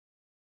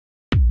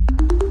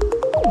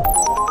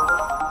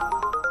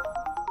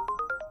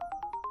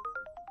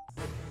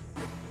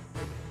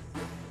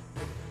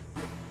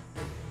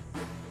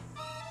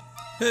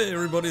Hey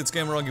everybody, it's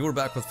Gameragi. We're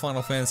back with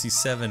Final Fantasy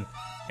VII,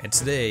 and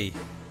today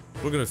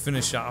we're gonna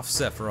finish off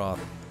Sephiroth.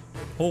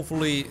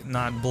 Hopefully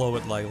not blow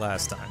it like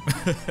last time.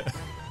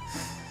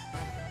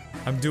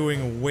 I'm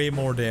doing way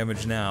more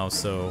damage now,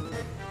 so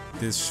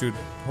this should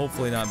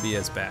hopefully not be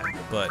as bad.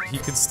 But he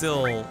could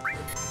still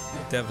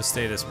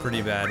devastate us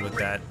pretty bad with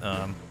that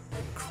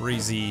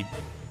crazy...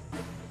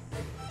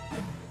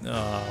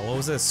 what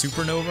was that?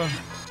 Supernova?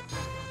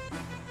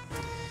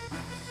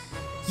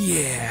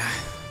 Yeah.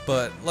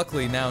 But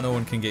luckily now no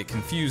one can get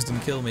confused and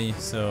kill me,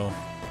 so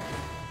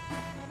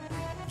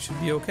we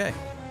should be okay.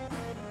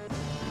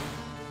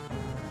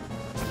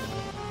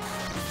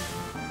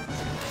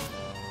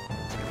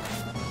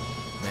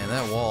 Man,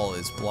 that wall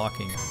is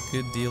blocking a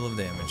good deal of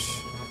damage.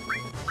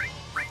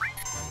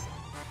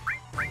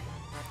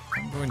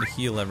 I'm going to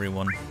heal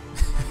everyone.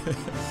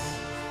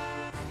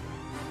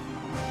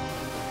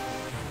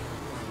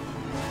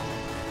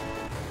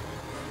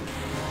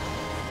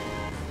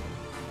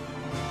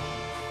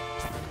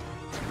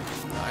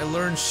 I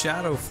learned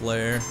Shadow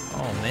Flare.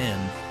 Oh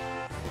man.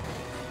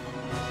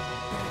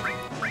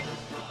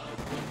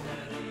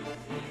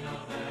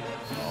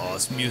 Oh,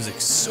 this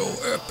music's so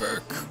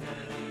epic.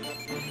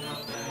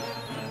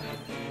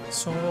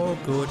 So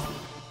good.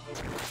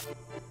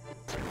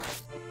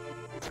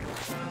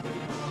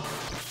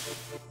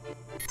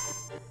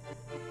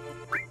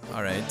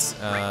 Alright,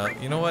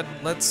 you know what?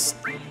 Let's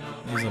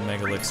use a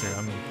Mega Elixir.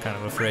 I'm kind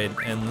of afraid.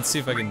 And let's see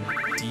if I can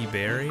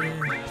de-barrier.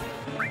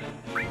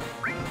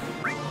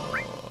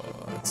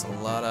 It's a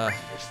lot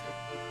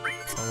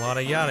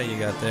of yada you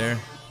got there.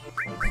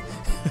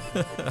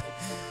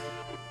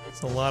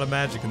 It's a lot of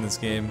magic in this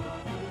game.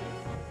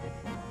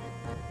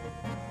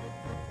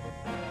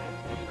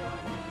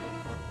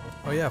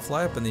 Oh yeah,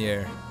 fly up in the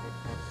air.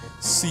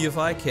 See if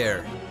I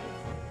care.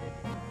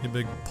 You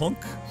big punk.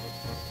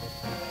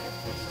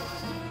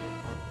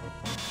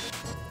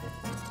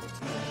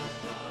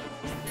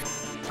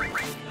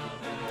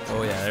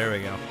 Oh yeah, there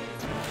we go.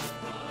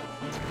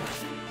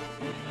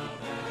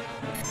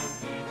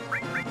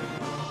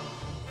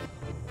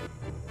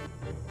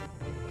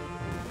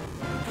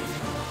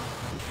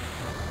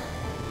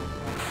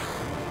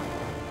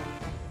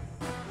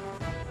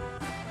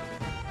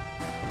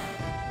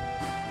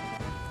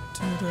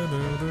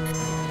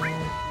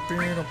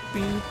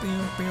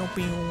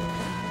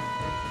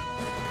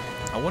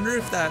 I wonder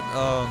if that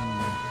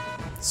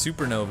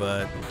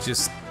supernova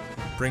just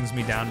brings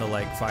me down to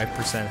like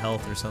 5%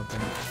 health or something.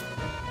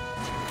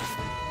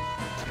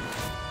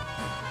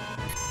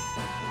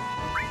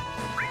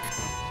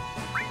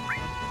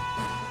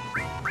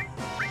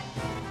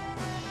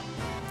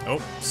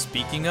 Oh,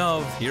 speaking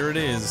of, here it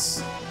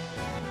is.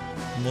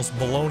 The most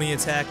baloney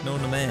attack known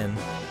to man.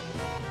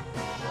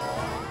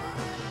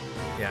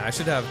 Yeah, I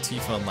should have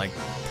Tifa on like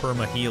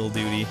perma heal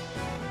duty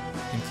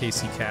in case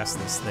he casts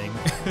this thing.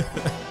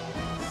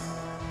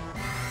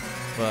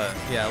 But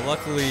yeah,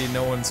 luckily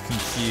no one's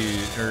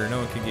confused, or no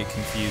one can get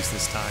confused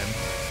this time.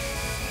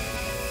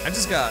 I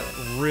just got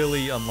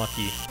really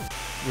unlucky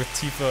with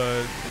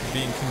Tifa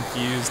being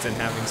confused and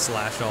having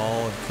slash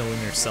all and killing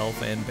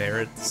herself and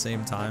Barret at the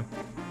same time.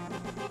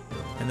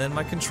 And then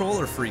my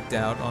controller freaked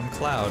out on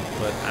Cloud,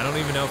 but I don't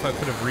even know if I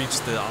could have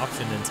reached the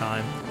option in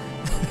time.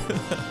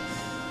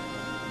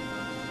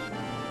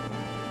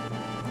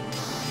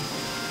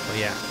 But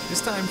yeah,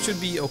 this time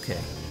should be okay.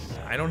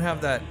 I don't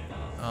have that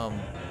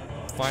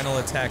final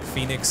attack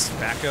Phoenix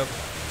backup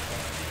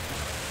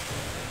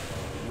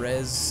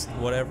res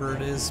whatever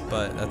it is,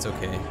 but that's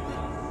okay.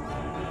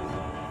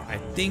 I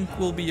think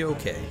we'll be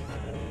okay.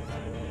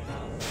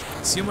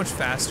 See how much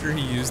faster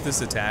he used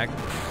this attack?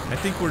 I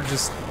think we're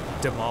just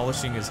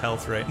demolishing his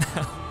health right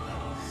now.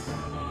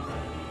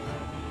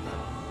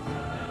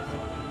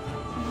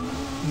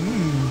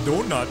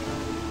 Donut.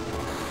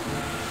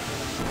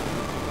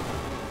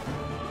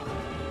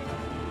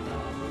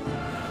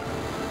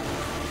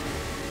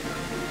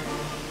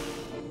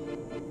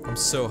 I'm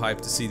so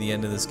hyped to see the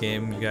end of this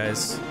game, you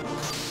guys.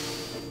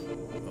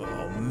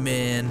 Oh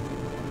man.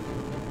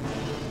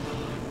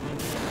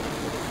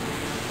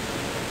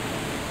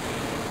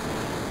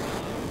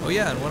 Oh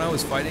yeah, and when I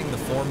was fighting the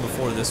form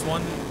before this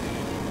one,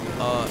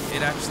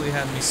 it actually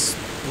had me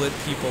split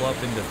people up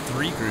into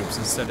 3 groups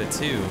instead of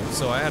 2.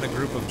 So I had a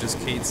group of just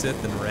Cait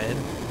Sith and Red,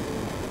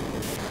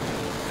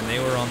 and they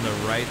were on the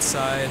right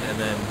side, and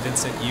then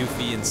Vincent,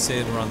 Yuffie, and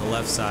Sid were on the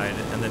left side,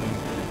 and then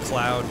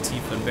Cloud,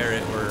 Tifa, and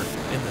Barret were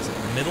in the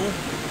middle.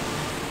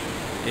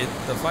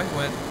 The fight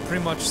went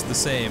pretty much the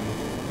same,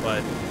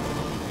 but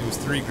it was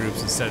 3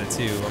 groups instead of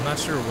 2. I'm not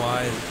sure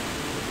why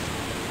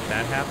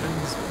that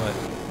happens, but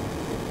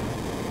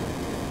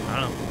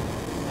I don't know.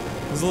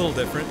 It was a little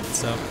different,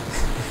 so.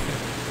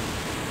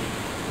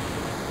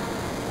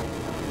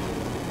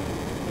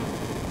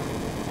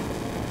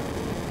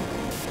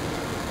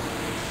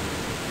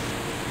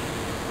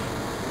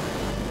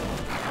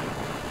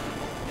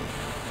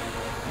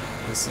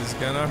 This is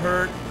gonna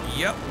hurt.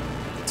 Yep.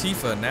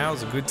 Tifa,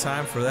 now's a good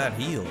time for that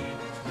heal.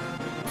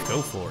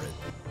 Go for it.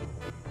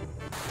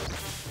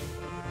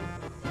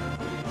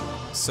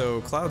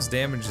 So Cloud's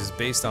damage is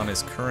based on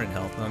his current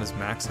health, not his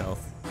max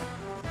health.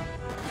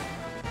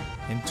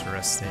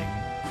 Interesting.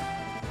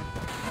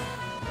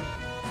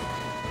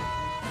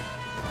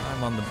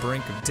 I'm on the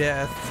brink of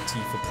death.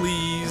 Tifa,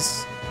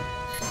 please.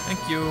 Thank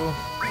you.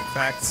 In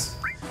fact,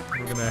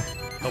 we're gonna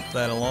help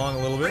that along a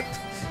little bit.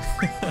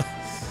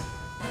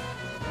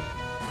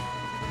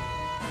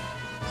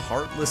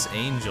 Heartless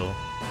Angel.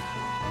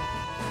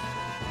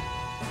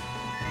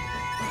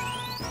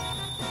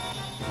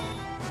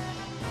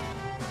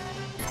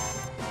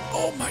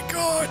 Oh my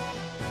god!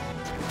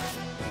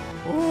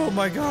 Oh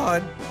my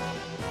god!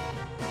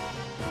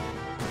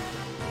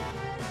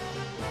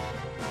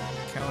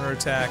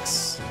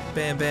 Counterattacks.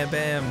 Bam, bam,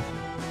 bam.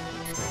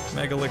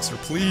 Mega Elixir,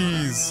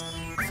 please!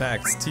 In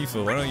fact,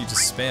 Tifa, why don't you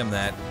just spam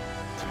that?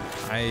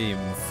 I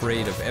am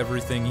afraid of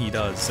everything he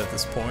does at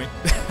this point.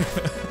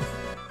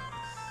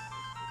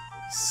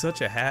 He's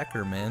such a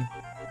hacker, man.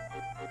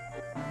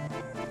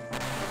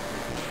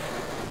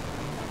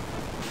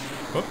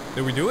 Oh,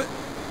 did we do it?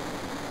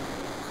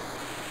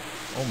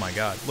 Oh my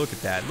god, look at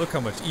that. Look how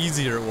much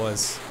easier it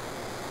was.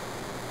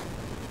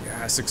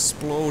 Yes,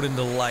 explode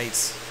into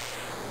light.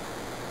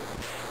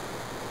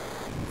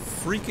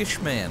 Freakish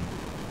man.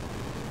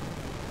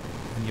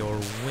 And your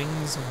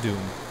wings of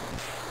doom.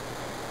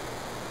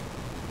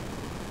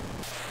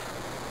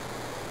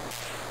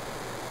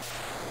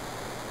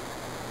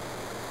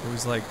 It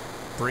was like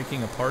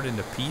breaking apart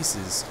into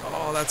pieces.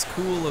 Oh, that's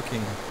cool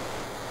looking.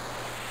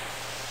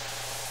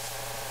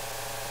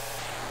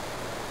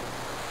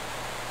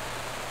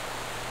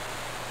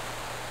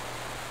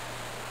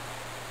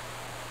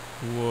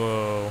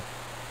 Whoa.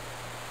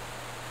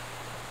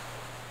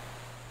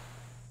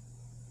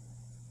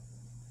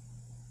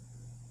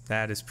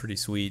 That is pretty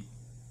sweet.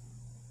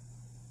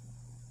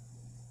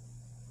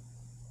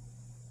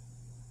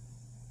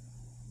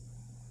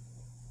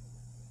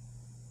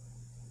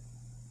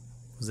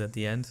 Was that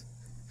the end?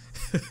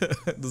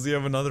 Does he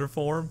have another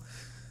form?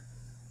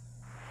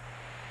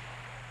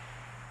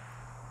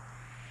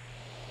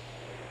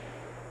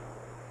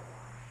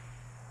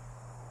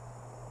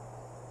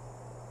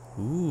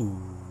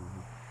 Ooh.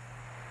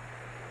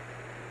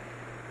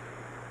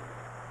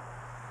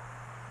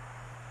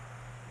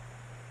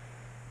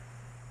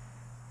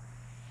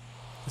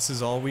 This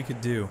is all we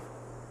could do.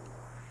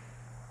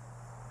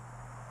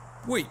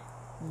 Wait,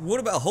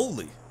 what about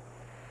Holy?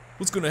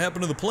 What's gonna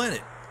happen to the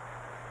planet?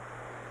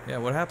 Yeah,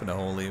 what happened to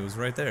Holy? It was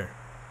right there.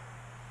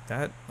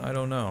 That, I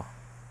don't know.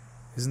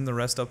 Isn't the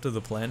rest up to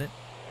the planet?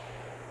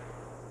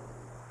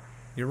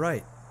 You're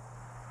right.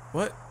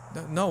 What?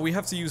 No, we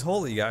have to use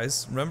Holy,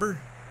 guys. Remember?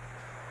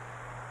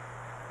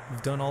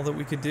 We've done all that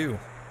we could do.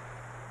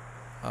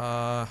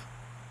 Alright.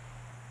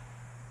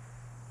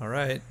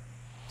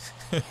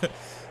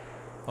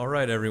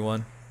 Alright,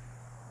 everyone.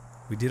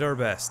 We did our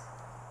best.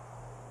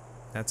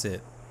 That's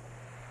it.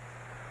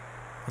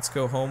 Let's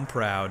go home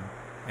proud,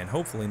 and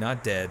hopefully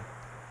not dead.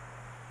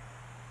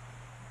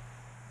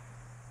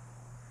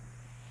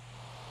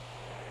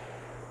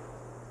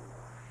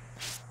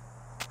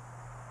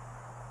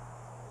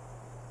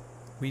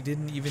 We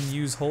didn't even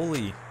use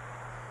Holy.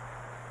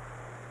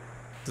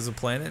 Does a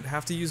planet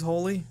have to use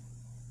Holy?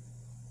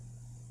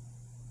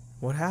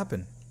 What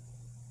happened?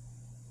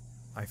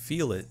 I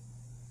feel it.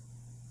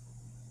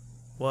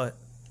 What?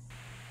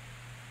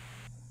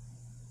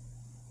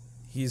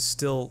 He's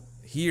still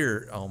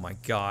here. Oh my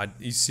god.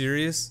 Are you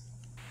serious?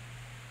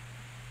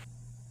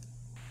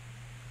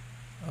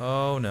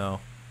 Oh no.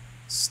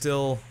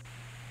 Still...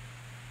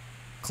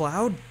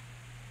 Cloud?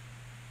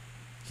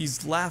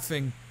 He's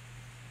laughing.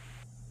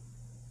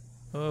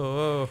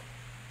 Oh.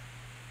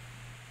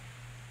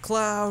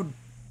 Cloud!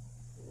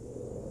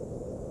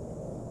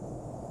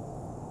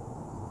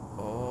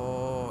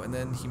 Oh, and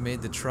then he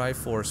made the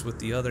Triforce with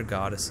the other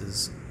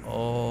goddesses.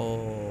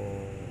 Oh.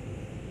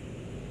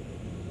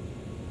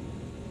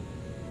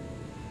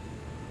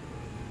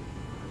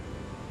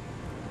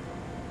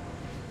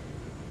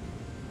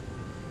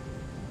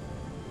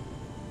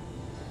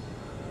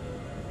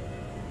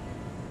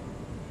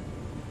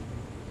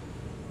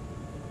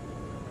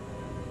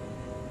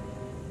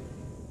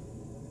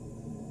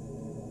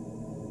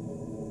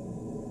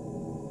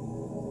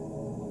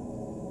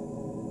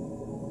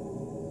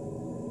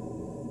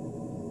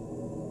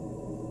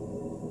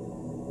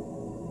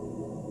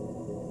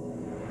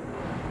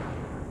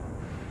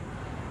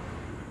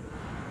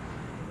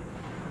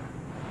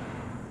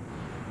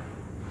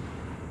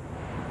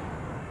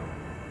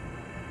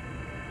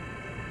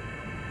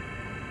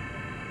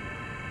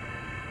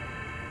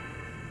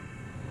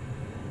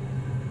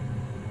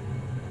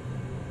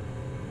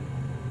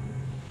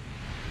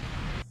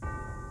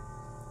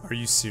 Are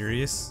you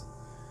serious?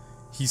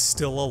 He's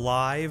still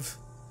alive?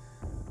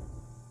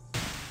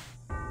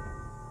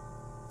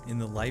 In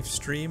the live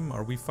stream?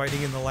 Are we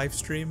fighting in the live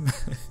stream?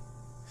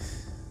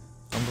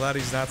 I'm glad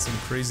he's not some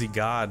crazy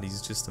god,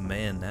 he's just a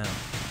man now.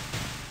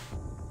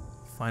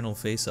 Final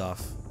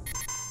face-off.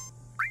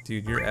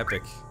 Dude, you're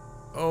epic.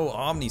 Oh,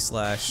 Omni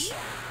Slash.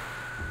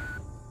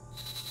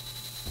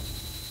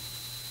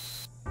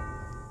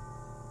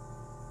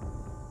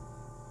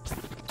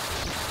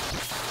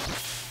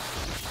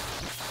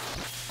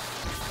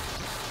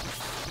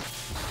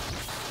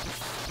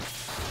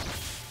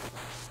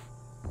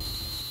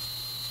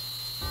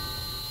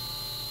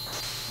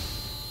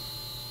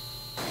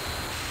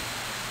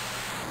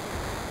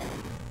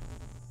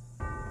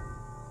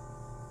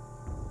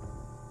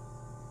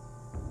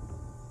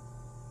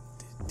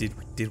 Did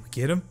we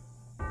get him?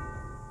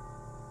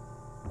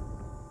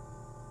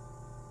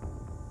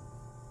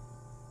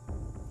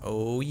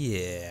 Oh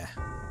yeah.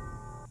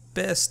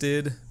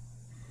 Bested.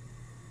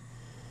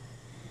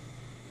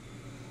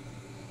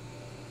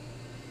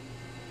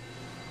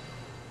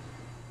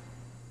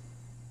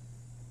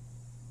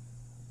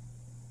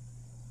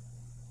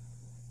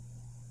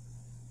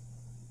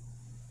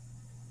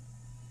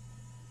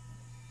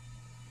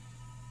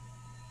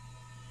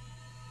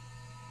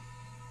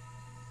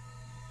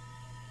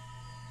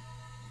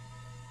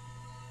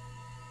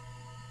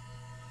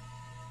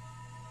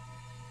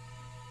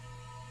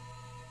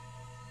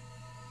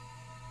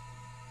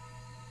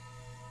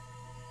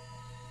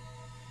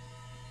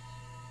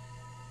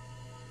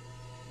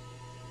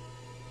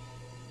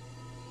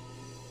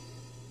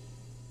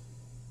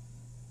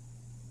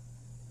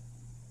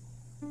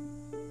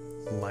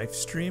 Live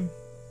stream?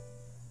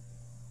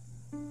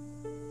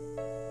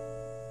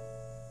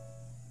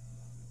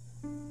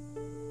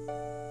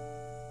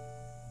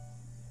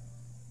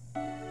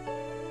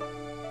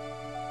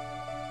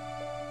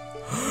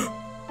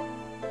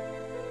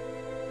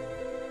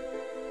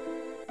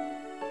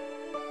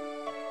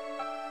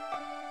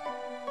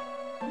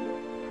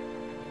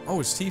 Oh,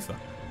 it's Tifa.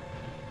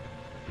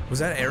 Was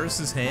that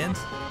Eris's hand?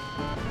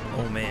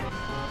 Oh man.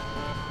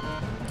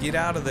 Get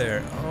out of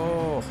there.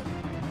 Oh.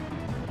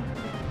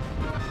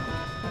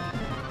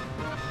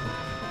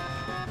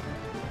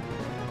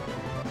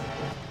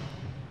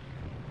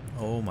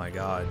 Oh my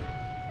god.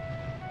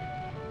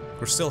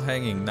 We're still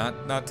hanging,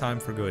 not time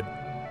for good.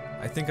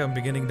 I think I'm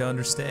beginning to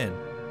understand.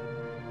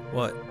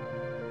 What?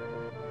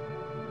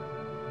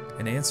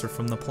 An answer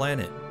from the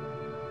planet.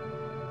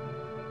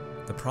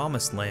 The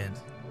promised land.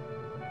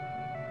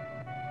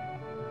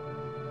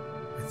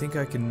 I think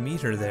I can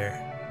meet her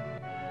there.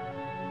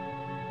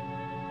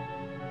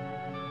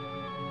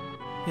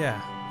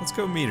 Yeah, let's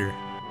go meet her.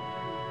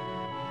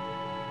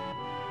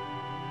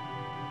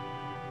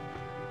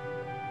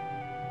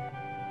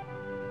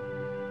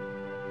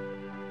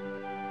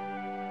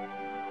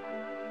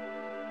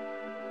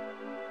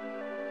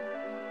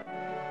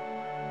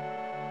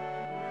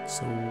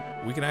 So,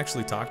 we can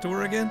actually talk to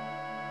her again?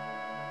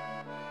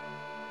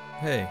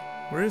 Hey,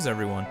 where is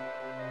everyone?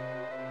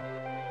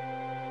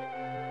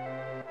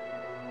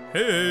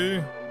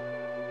 Hey!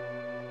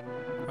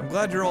 I'm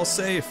glad you're all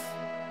safe.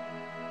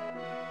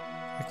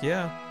 Heck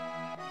yeah.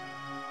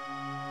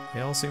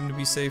 They all seem to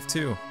be safe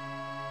too.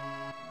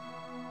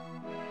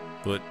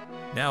 But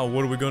now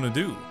what are we gonna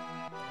do?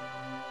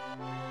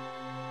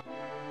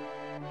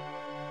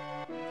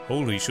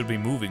 Holy should be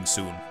moving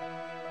soon.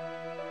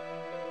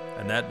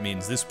 And that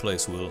means this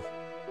place will.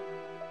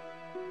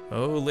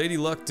 Oh, Lady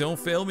Luck, don't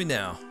fail me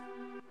now.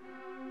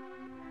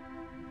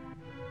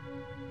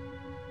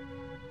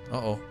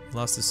 Uh-oh, he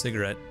lost his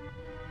cigarette.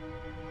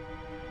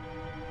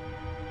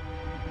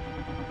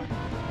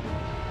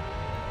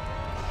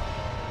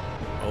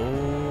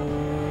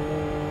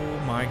 Oh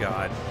my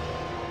god.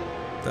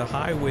 The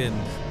high wind.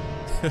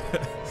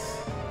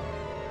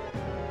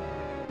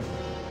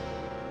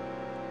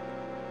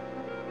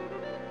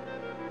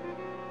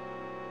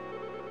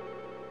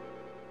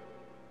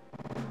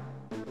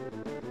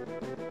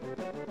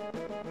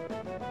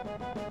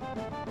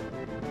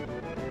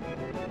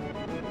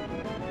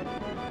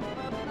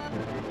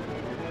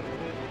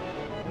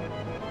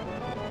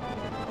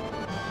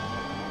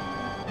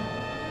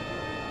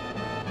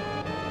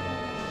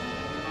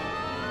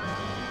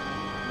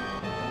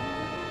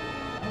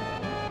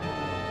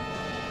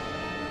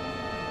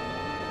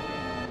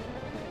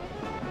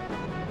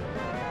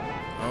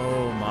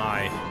 Oh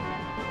my.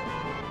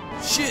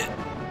 Shit!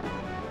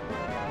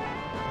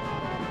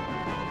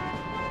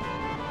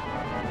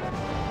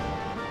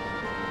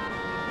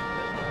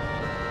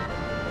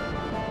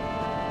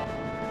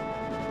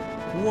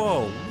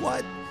 Whoa,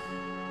 what?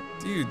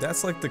 Dude,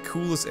 that's like the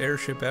coolest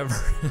airship ever.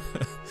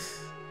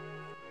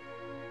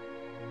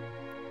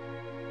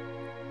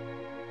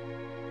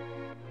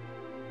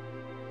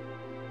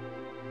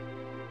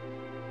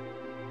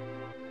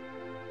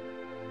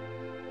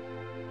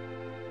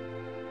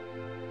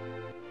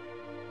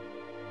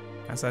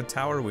 That's that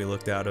tower we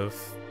looked out of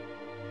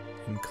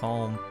in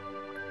Calm.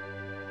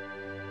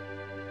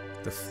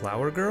 The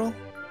flower girl?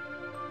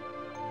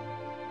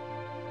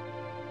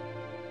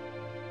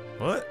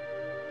 What?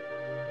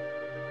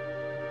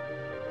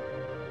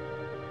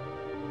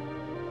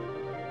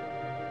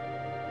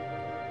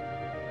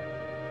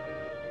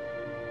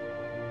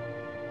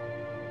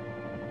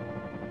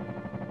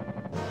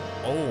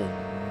 Oh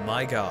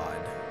my god.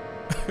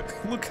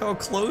 Look how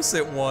close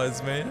it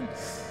was, man.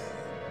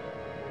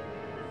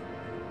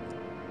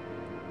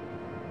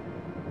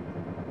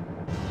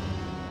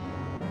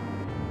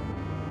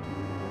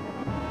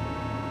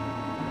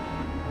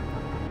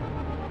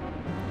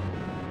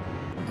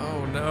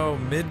 Oh no,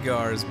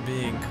 Midgar is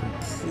being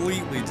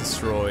completely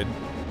destroyed.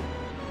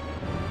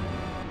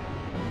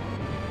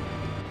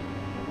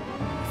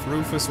 If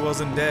Rufus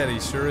wasn't dead, he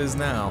sure is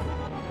now.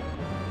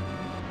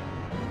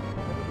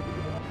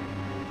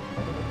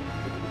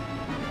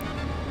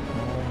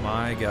 Oh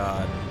my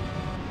god.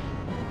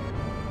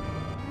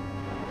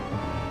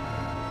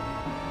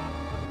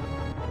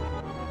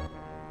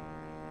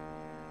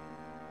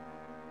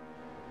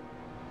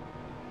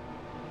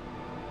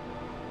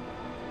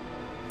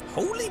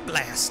 Holy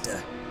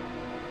blaster.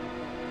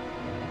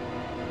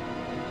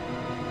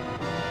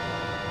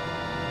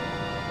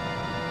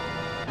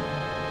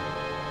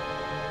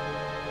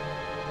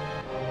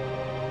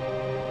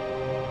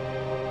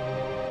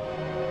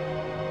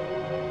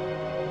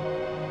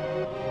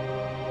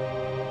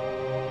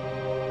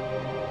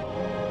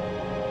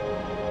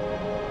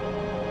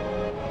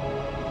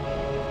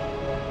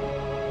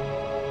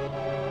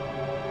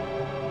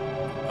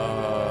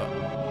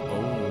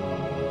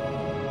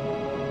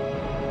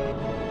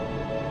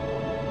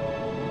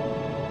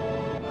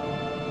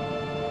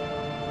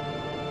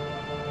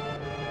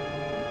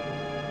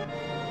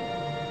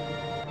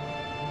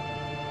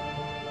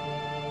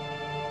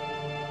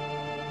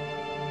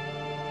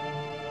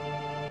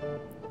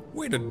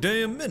 Wait a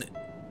damn minute.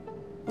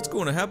 What's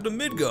going to happen to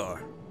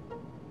Midgar?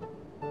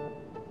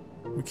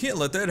 We can't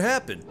let that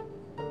happen.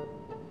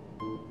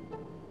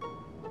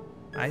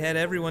 I had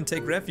everyone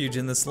take refuge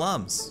in the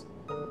slums.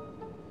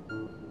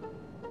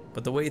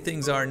 But the way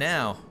things are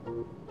now,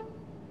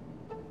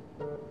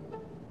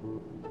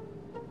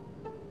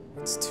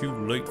 it's too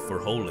late for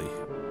Holy.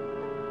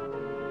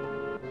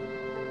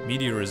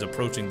 Meteor is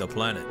approaching the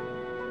planet.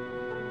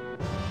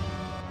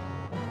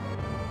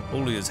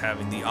 Holy is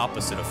having the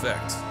opposite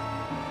effect.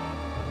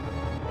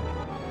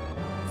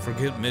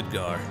 Forget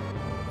Midgar.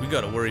 We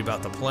gotta worry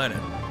about the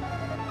planet.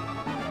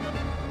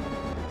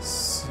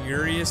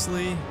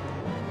 Seriously?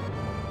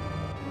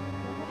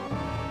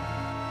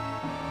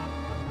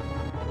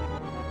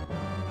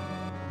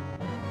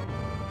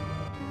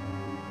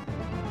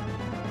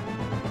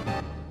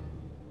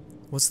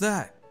 What's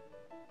that?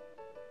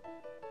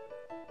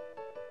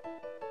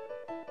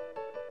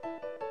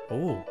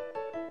 Oh.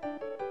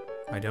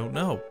 I don't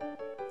know.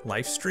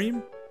 Live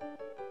stream?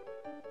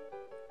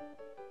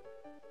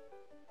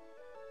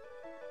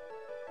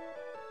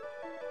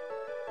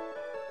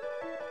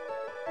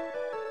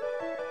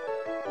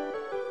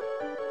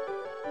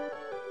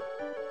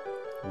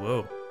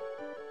 Whoa.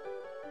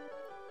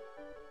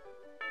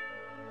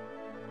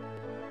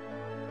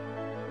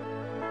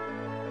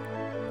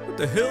 What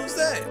the hell is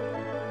that?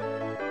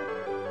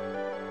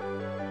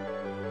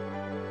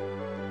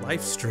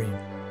 Live stream.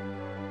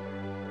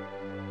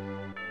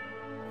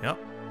 Yep.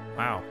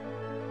 Wow.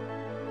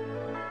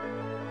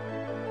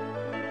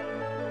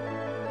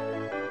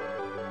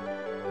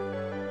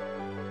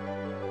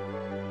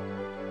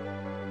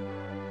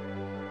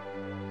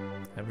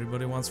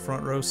 Everybody wants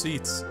front row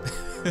seats.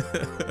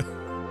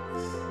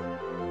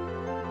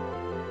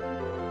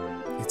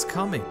 It's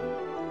coming.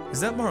 Is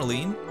that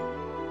Marlene?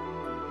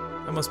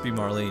 That must be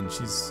Marlene.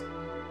 She's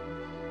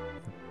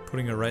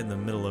putting her right in the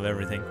middle of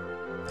everything.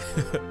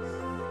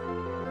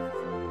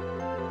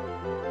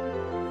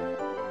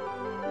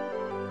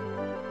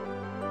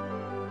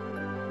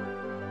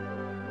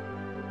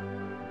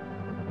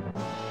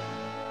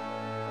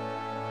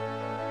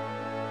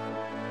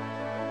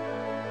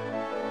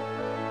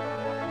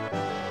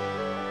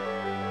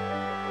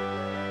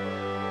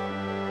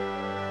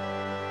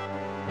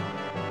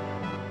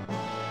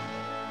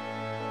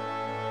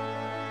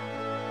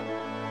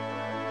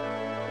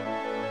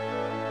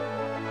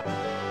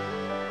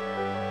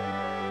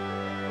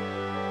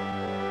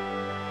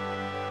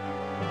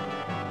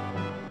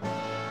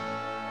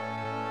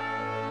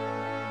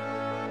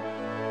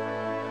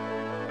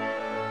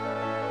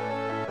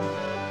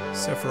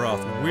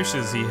 Sephiroth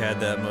wishes he had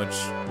that much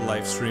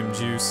live stream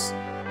juice.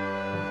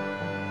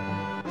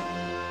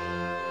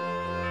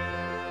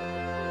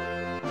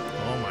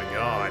 Oh my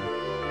god.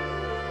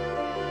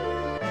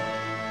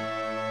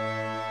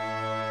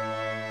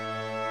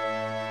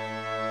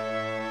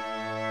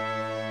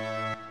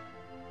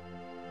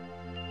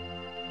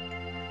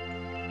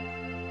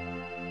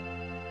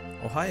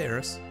 Oh, hi,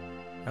 Eris.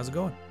 How's it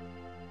going?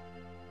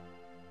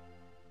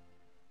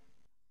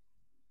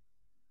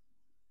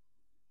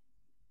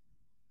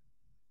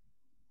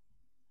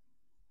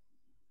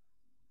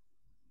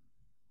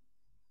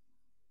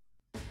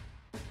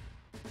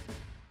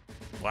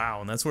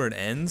 Wow, and that's where it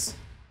ends?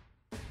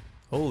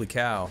 Holy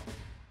cow.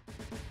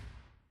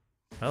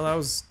 Well, that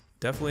was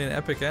definitely an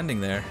epic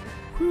ending there.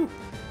 Whew.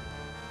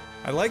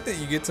 I like that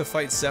you get to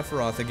fight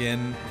Sephiroth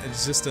again.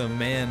 It's just a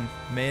man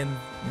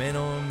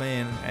on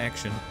man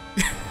action.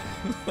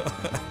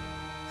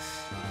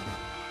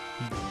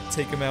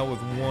 Take him out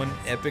with one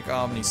epic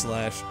Omni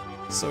Slash.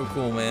 So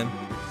cool, man.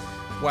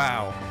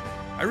 Wow.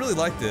 I really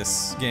like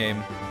this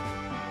game.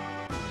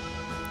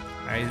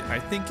 I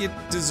think it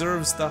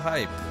deserves the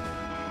hype.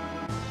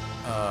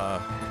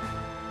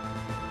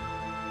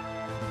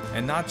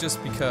 And not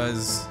just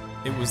because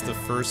it was the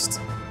first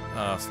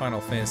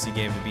Final Fantasy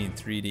game to be in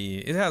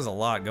 3D. It has a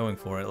lot going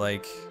for it,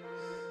 like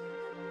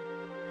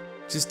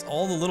just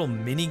all the little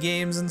mini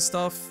games and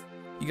stuff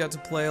you got to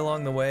play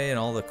along the way, and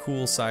all the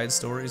cool side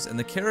stories, and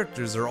the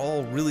characters are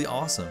all really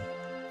awesome,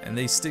 and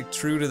they stick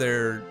true to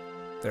their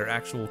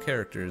actual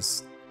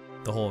characters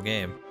the whole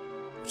game,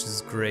 which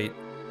is great.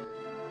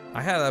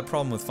 I had that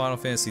problem with Final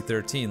Fantasy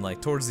 13,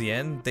 like towards the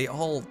end, they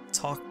all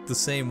talked the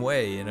same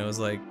way, and I was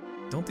like,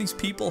 don't these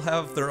people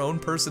have their own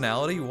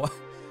personality?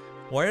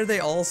 Why are they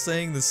all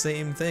saying the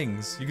same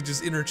things? You could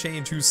just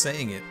interchange who's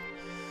saying it.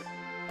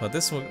 But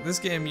this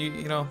game,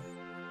 you know,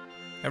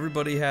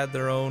 everybody had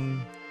their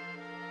own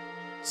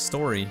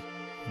story,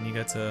 and you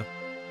got to,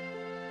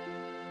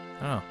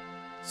 I don't know,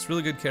 it's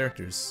really good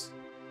characters.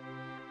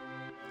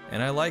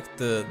 And I like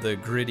the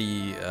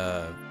gritty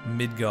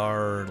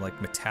Midgar,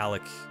 like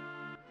metallic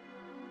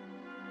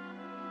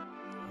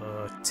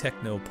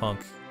techno-punk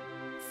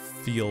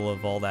feel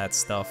of all that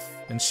stuff.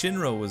 And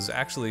Shinra was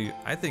actually,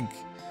 I think,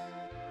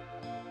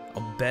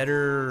 a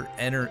better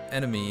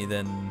enemy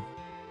than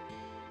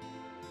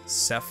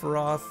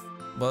Sephiroth.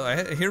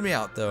 Well, hear me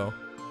out though.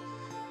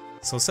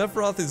 So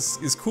Sephiroth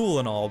is cool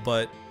and all,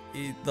 but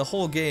the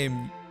whole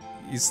game,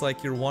 it's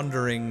like you're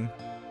wondering,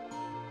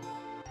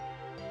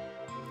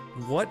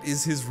 what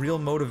is his real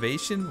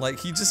motivation? Like,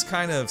 he just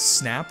kind of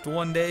snapped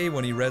one day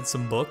when he read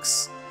some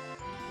books,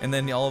 and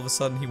then all of a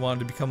sudden he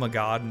wanted to become a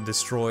god and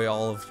destroy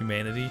all of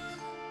humanity.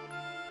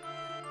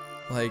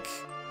 Like,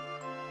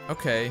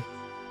 okay,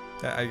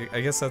 I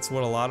guess that's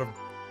what a lot of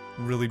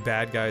really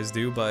bad guys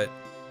do, but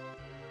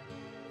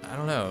I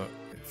don't know.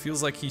 It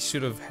feels like he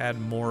should have had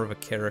more of a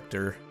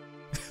character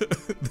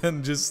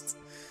than just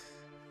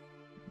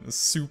a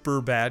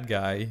super bad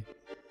guy.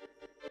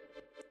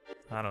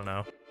 I don't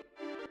know.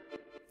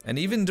 And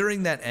even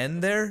during that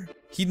end there,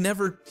 he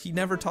never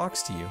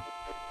talks to you.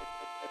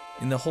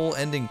 In the whole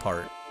ending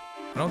part,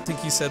 I don't think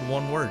he said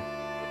one word.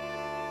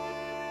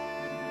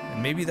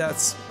 And maybe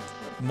that's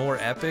more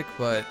epic,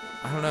 but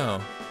I don't know.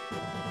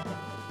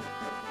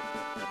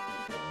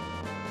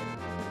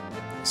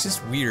 It's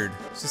just weird.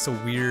 It's just a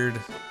weird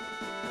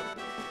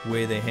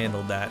way they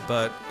handled that,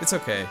 but it's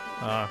okay.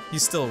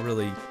 He's still a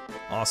really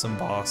awesome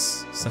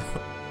boss, so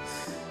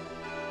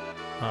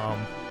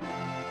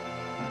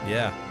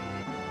yeah.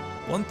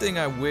 One thing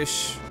I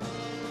wish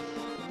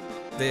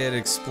they had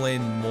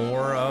explained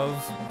more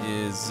of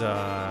is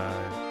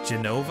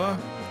Genova.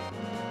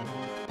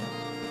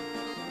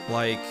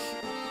 Like,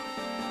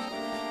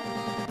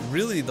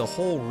 really the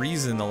whole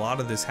reason a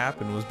lot of this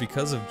happened was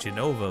because of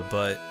Genova,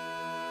 but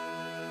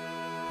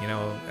you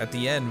know, at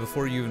the end,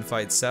 before you even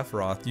fight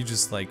Sephiroth, you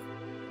just like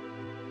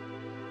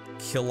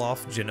kill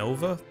off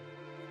Genova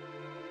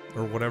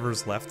or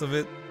whatever's left of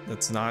it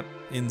that's not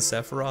in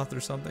Sephiroth or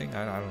something.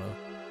 I don't know.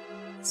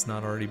 It's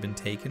not already been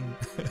taken.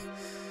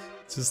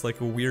 It's just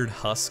like a weird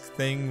husk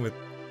thing with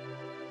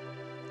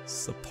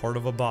it's a part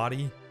of a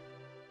body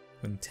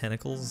with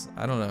tentacles.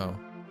 I don't know.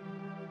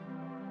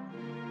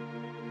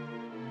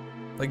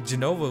 Like,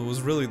 Genova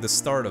was really the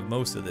start of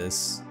most of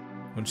this,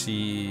 when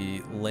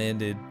she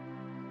landed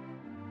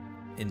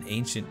in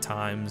ancient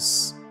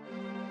times,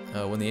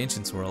 when the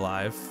ancients were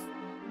alive,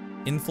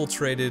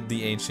 infiltrated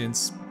the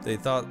ancients. They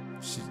thought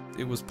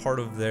it was part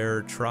of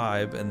their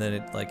tribe, and then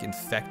it like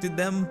infected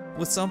them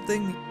with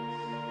something,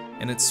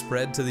 and it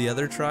spread to the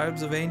other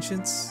tribes of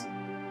ancients.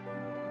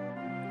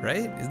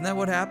 Right? Isn't that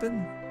what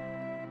happened?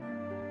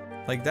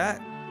 Like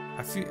that,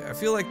 I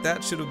feel like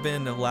that should have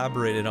been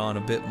elaborated on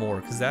a bit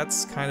more, because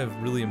that's kind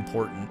of really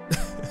important.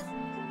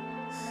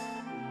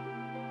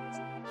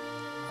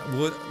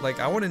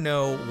 I want to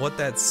know what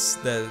that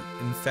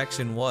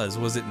infection was.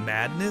 Was it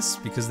madness?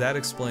 Because that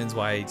explains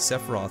why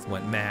Sephiroth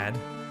went mad.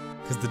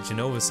 Because the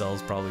Genova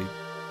cells probably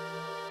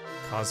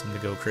caused him to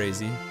go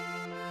crazy.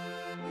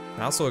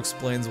 It also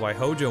explains why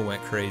Hojo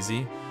went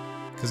crazy.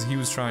 Because he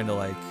was trying to,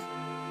 like,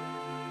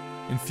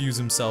 infuse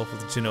himself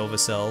with Genova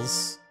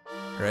cells.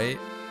 Right?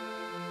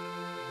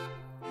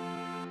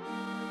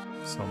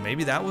 So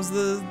maybe that was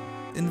the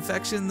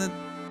infection that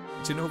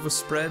Genova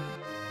spread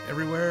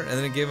everywhere, and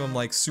then it gave him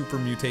like super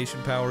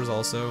mutation powers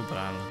also, but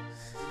I don't know.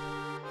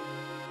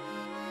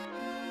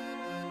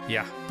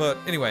 Yeah, but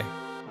anyway,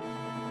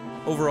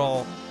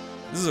 overall,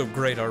 this is a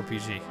great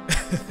RPG.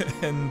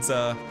 And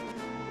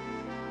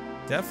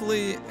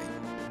definitely,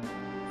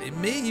 it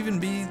may even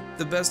be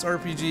the best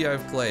RPG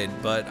I've played,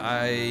 but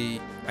I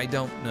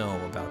don't know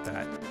about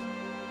that.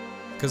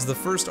 Because the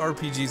first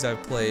RPGs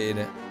I've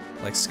played,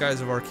 like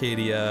Skies of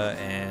Arcadia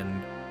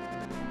and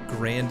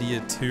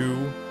Grandia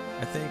 2,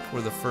 I think,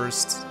 were the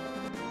first,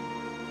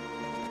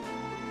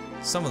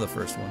 some of the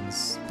first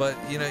ones, but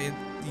you know,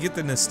 you get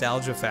the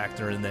nostalgia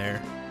factor in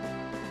there,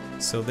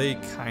 so they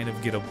kind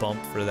of get a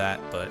bump for that.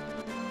 But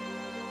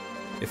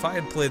if I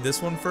had played this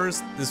one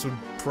first, this would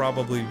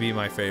probably be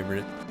my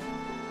favorite.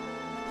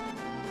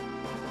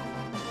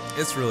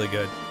 It's really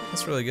good.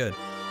 It's really good.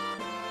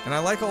 And I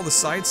like all the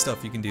side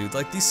stuff you can do.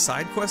 Like, these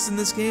side quests in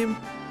this game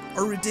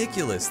are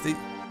ridiculous.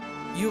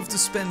 You have to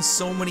spend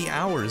so many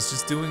hours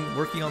just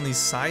working on these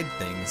side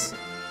things.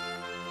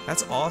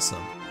 That's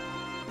awesome.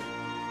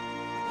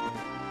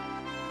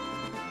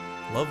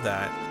 Love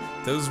that.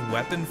 Those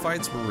weapon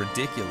fights were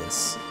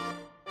ridiculous.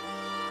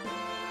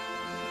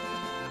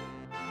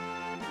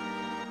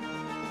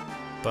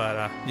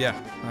 But yeah,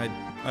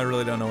 I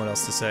really don't know what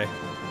else to say.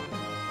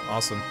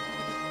 Awesome.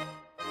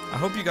 I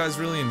hope you guys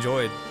really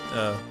enjoyed.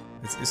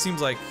 It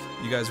seems like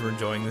you guys were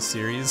enjoying this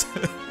series.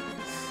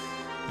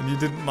 And you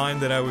didn't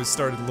mind that I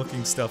started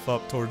looking stuff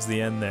up towards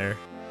the end there.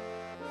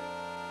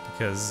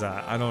 Because,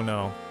 I don't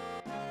know.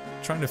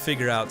 trying to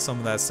figure out some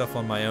of that stuff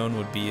on my own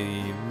would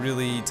be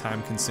really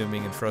time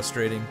consuming and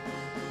frustrating,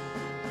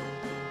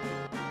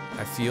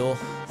 I feel.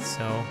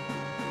 So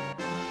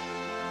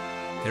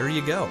there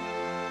you go.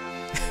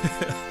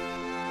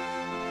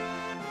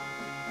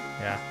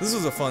 Yeah, this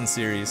was a fun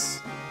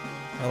series.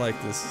 I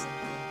like this.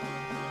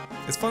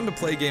 It's fun to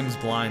play games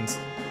blind,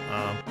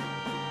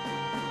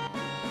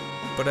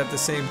 but at the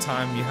same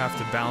time you have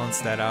to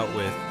balance that out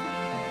with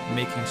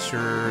making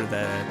sure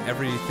that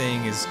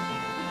everything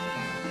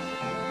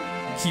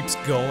keeps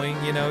going,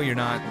 you know, you're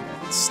not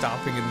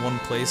stopping in one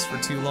place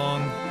for too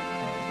long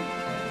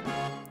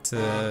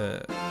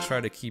to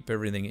try to keep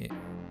everything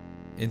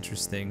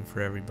interesting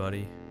for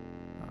everybody.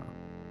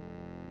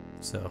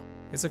 So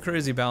it's a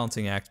crazy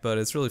balancing act, but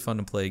it's really fun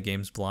to play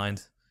games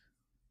blind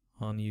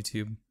on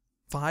YouTube.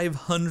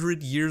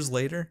 500 years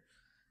later?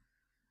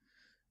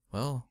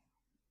 Well,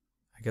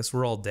 I guess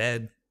we're all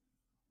dead.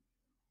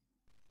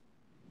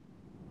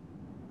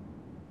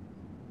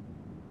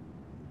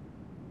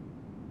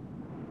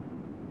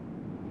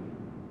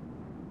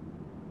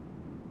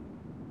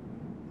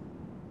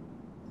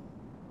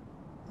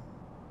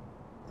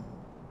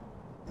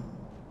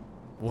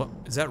 What?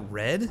 Is that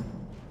Red?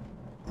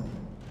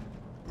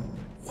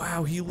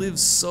 Wow, he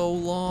lives so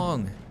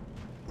long.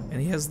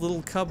 And he has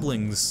little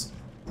cublings.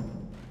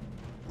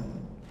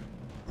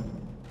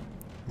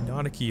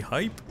 Nanaki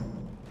hype?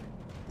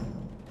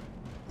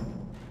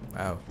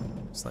 Wow,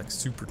 it's like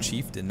super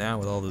chieftain now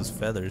with all those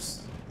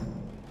feathers.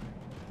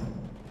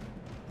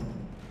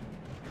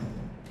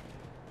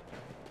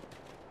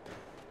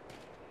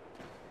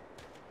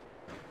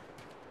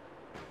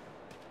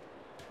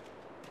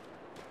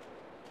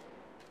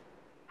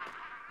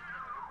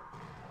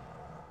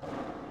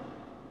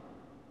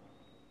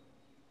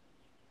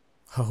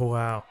 Oh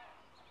wow.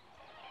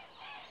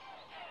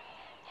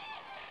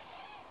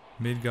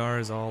 Midgar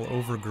is all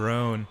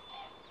overgrown.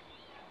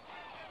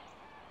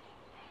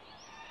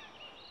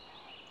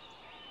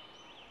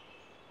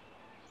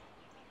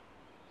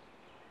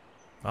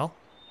 Well.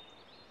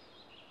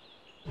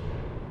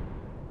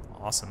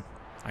 Awesome.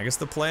 I guess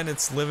the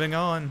planet's living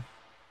on.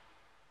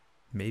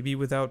 Maybe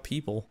without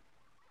people.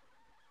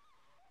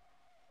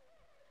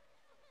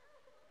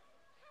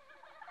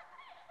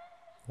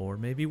 Or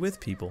maybe with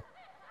people.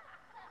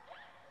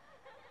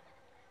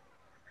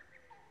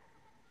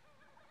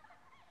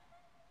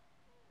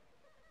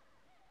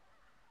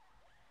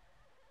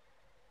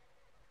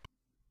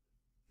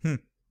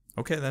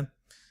 Okay then.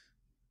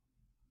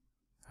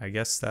 I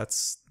guess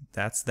that's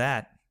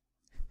that.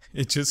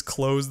 It just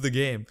closed the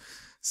game.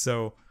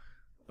 So,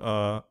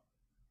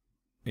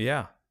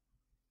 yeah.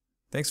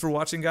 Thanks for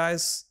watching,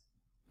 guys.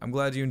 I'm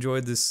glad you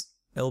enjoyed this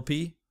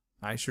LP.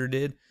 I sure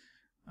did.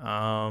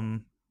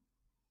 Not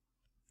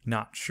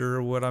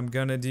sure what I'm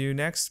gonna do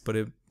next, but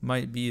it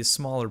might be a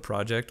smaller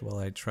project while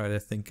I try to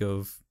think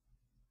of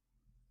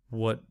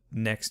what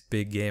next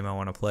big game I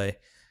want to play.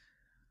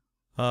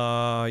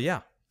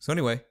 Yeah. So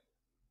anyway,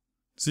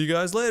 see you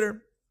guys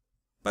later.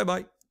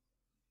 Bye-bye.